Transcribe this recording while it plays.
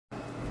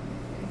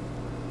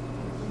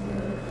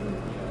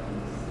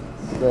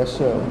that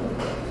shell.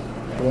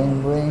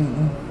 Bling bling.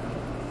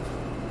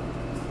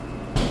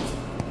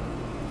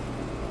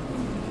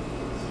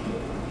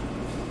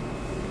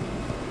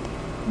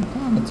 What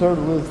kind of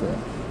turtle is that?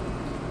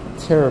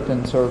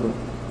 Terrapin Turtle.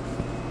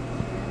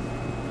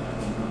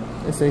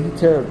 They say he's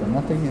terrapin.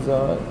 I think he's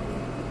alright.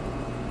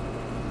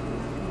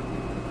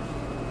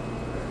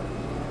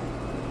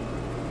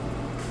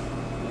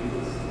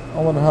 I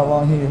wonder how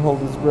long he can hold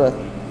his breath.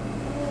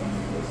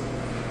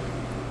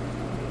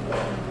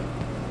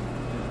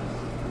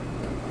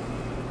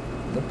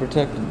 They're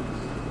protected.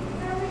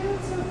 How are you doing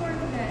so far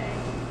today?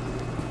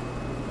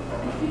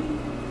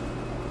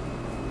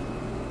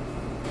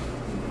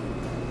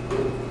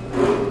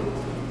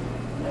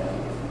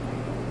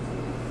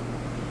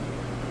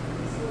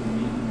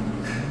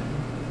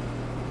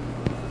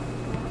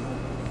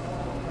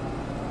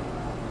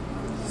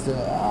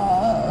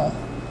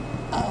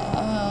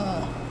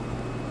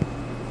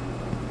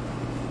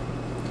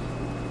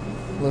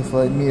 Looks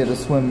like me at a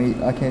swim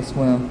meet. I can't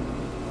swim.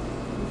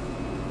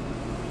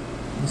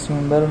 You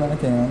swim better than I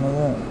can, I know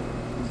that.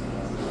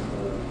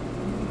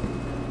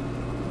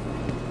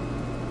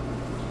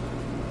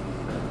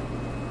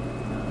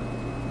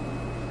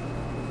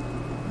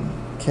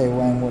 Okay,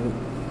 Wang with it.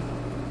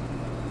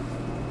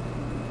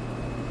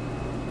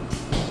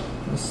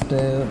 The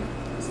step,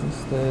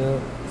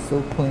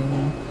 so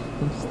clean.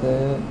 The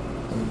step,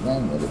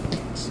 Wang with it.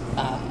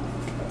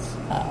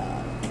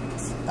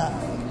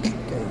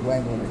 Okay,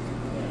 Wang with it.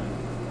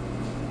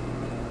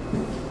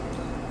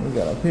 We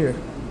got up here.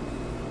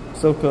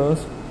 So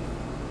cuz.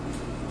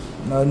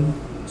 Nothing.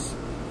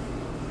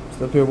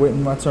 Just up here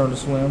waiting my turn to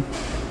swim.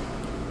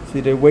 See,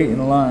 they wait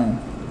in line.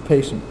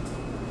 Patient.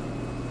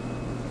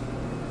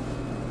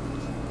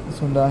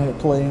 This one down here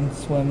playing,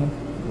 swimming.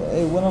 Like,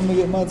 hey, when I'm gonna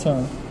get my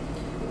turn?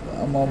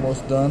 I'm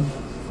almost done.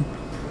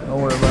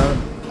 Don't worry about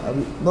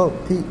it. Look,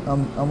 Pete,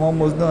 I'm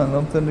almost done.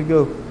 I'm finna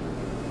go.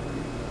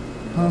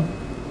 Huh?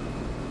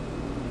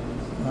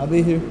 I'll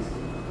be here.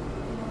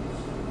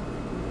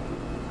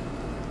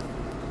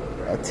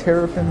 A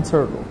Terrapin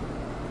Turtle.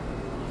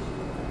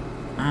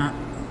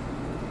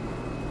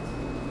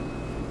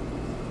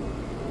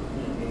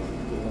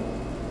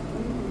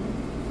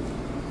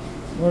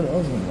 Where the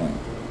other one went?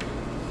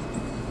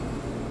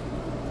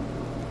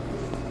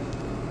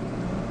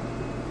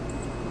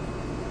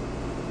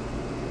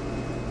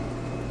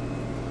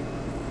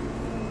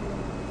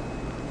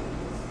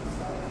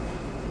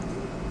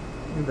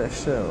 Look at that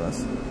shell.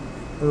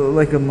 It looks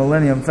like a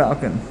Millennium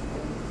Falcon.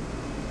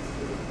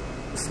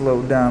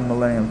 Slowed down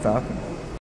Millennium Falcon.